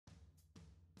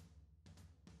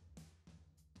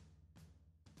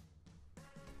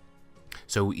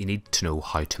So you need to know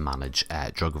how to manage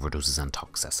drug overdoses and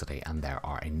toxicity, and there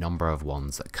are a number of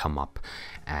ones that come up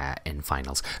in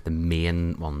finals. The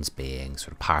main ones being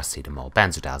sort of paracetamol,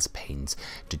 benzodiazepines,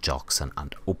 digoxin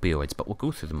and opioids, but we'll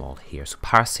go through them all here. So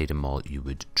paracetamol you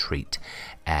would treat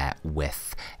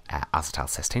with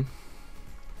acetylcysteine.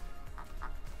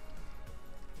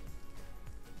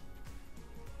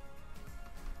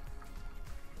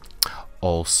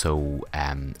 Also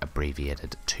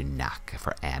abbreviated to NAC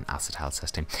for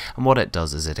N-acetylcysteine, and what it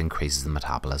does is it increases the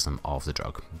metabolism of the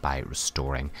drug by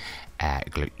restoring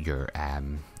your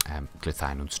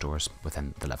glutathione stores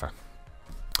within the liver.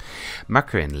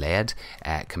 Mercury and lead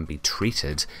can be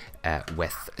treated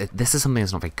with, this is something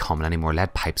that's not very common anymore.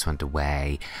 Lead pipes went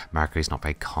away, mercury is not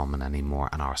very common anymore,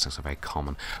 and arsenic is not very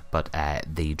common, but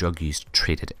the drug used to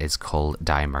treat it is called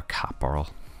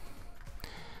dimercaprol.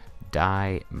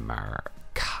 Dimercaprol.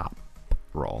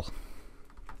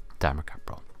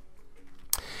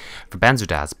 For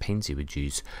benzodiazepines you would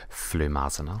use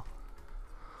flumazenil,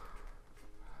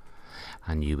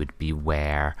 and you would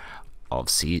beware of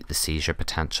the seizure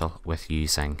potential with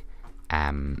using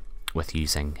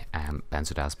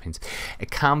benzodiazepines. It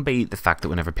can be the fact that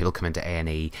whenever people come into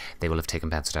A&E they will have taken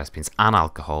benzodiazepines and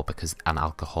alcohol, because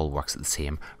alcohol works at the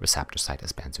same receptor site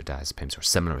as benzodiazepines, or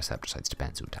similar receptor sites to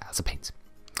benzodiazepines.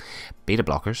 Beta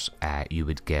blockers you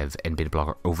would give in beta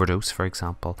blocker overdose, for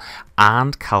example,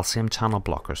 and calcium channel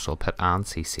blockers, so I'll put and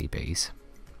CCBs.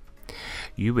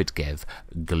 You would give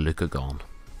glucagon.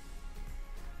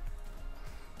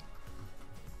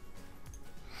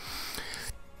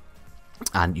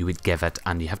 And you would give it,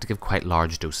 and you have to give quite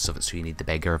large doses of it, so you need the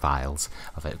bigger vials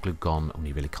of it. Glucagon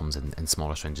only really comes in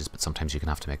smaller syringes, but sometimes you can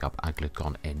have to make up a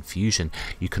glucagon infusion.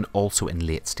 You can also, in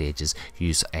late stages,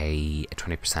 use a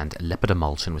 20% lipid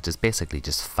emulsion, which is basically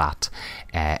just fat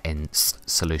in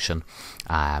solution,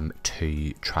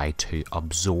 to try to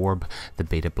absorb the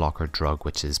beta blocker drug,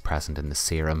 which is present in the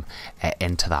serum,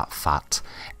 into that fat,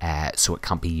 so it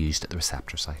can't be used at the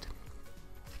receptor site.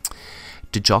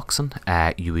 Digoxin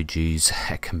you would use,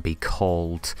 it can be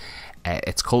called,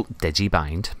 it's called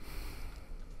Digibind,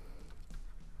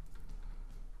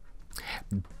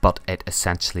 but it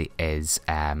essentially is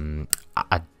a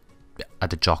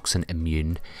digoxin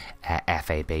immune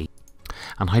FAB.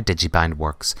 And how Digibind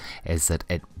works is that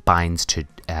it binds to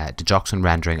digoxin,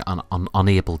 rendering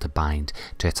unable to bind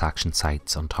to its action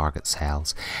sites on target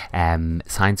cells.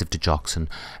 Signs of digoxin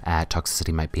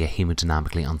toxicity might be a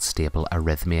hemodynamically unstable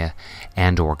arrhythmia,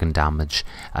 end organ damage,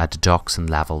 a digoxin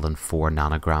level than 4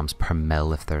 nanograms per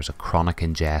mil if there's a chronic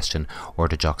ingestion, or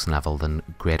digoxin level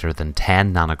greater than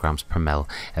 10 nanograms per mil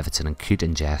if it's an acute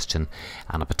ingestion,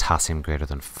 and a potassium greater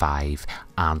than 5,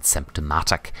 and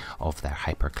symptomatic of their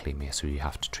hyperkalemia. So you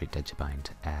have to treat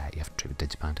Digibind. You have to treat with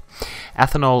Digibind.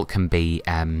 Ethanol can be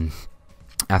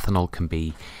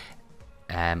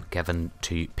given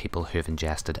to people who have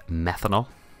ingested methanol.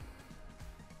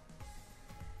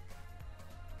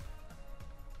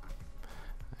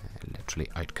 Literally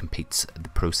outcompetes the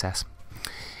process,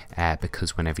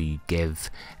 because whenever you give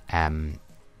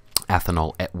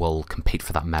ethanol, it will compete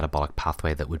for that metabolic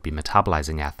pathway that would be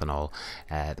metabolizing ethanol,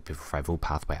 the P450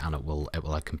 pathway, and it will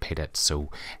outcompete it, so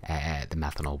the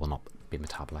methanol will not be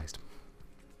metabolized.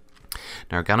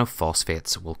 Now,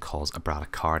 organophosphates will cause a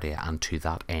bradycardia, and to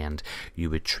that end you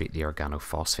would treat the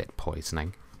organophosphate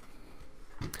poisoning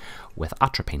with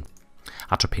atropine.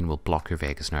 Atropine will block your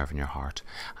vagus nerve in your heart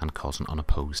and cause an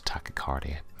unopposed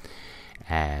tachycardia.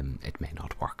 It may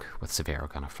not work with severe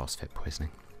organophosphate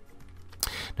poisoning.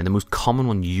 Now, the most common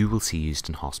one you will see used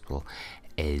in hospital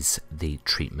is the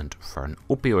treatment for an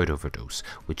opioid overdose,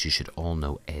 which you should all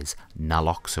know is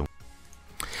naloxone.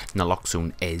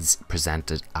 Naloxone is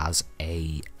presented as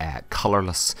a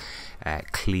colourless,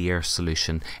 clear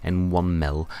solution in 1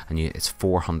 ml, and it's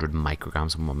 400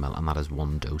 micrograms in 1 ml, and that is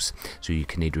 1 dose. So you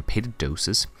can need repeated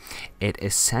doses. It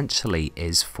essentially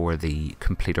is for the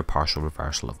complete or partial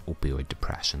reversal of opioid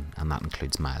depression, and that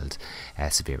includes mild,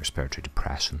 severe respiratory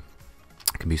depression.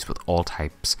 It can be used with all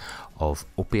types of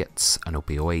opiates and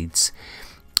opioids.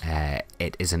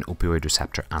 It is an opioid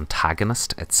receptor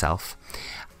antagonist itself,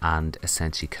 and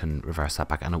essentially can reverse that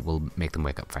back, and it will make them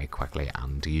wake up very quickly.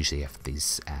 And usually if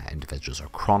these individuals are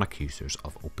chronic users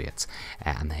of opiates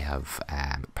and they have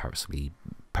purposefully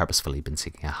been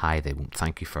seeking a high, they won't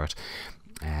thank you for it.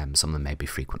 Some of them may be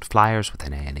frequent flyers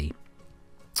within A&E,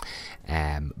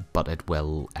 but it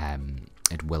will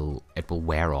it will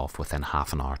wear off within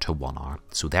half an hour to 1 hour.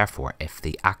 So therefore, if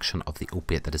the action of the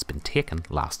opiate that has been taken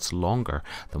lasts longer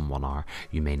than 1 hour,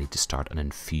 you may need to start an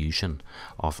infusion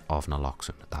of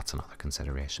naloxone. That's another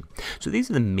consideration. So these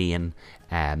are the main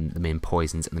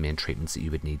poisons and the main treatments that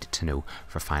you would need to know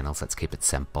for finals. Let's keep it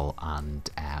simple, and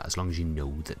as long as you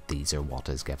know that these are what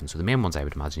is given. So the main ones I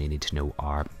would imagine you need to know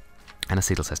are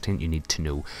N-acetylcysteine. You need to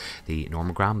know the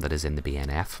normogram that is in the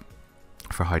BNF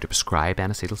for how to prescribe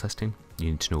N-acetylcysteine.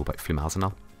 You need to know about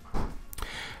flumazenil.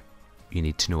 You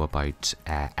need to know about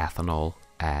ethanol,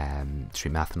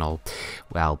 stream ethanol.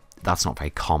 Well, that's not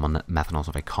very common. Methanol's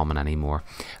not very common anymore.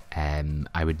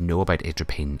 I would know about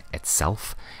atropine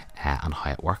itself and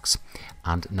how it works,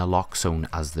 and naloxone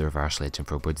as the reversal agent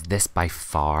for opioids. This by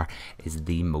far is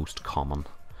the most common.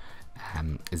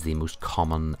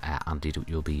 Antidote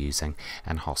you'll be using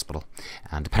in hospital,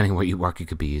 and depending on where you work, you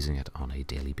could be using it on a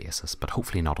daily basis, but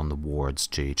hopefully not on the wards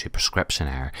due to prescription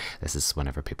error. This is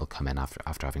whenever people come in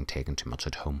after having taken too much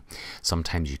at home.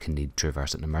 Sometimes you can need to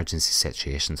reverse it in emergency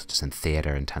situations, such as in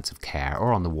theatre, intensive care,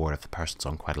 or on the ward if the person's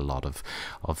on quite a lot of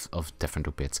different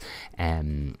opiates.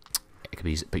 It could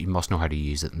be used, but you must know how to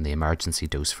use it, and the emergency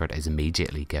dose for it is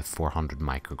immediately give 400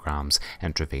 micrograms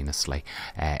intravenously.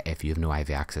 If you have no IV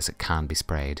access, it can be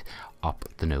sprayed up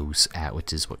the nose,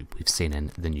 which is what we've seen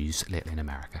in the news lately in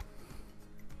America.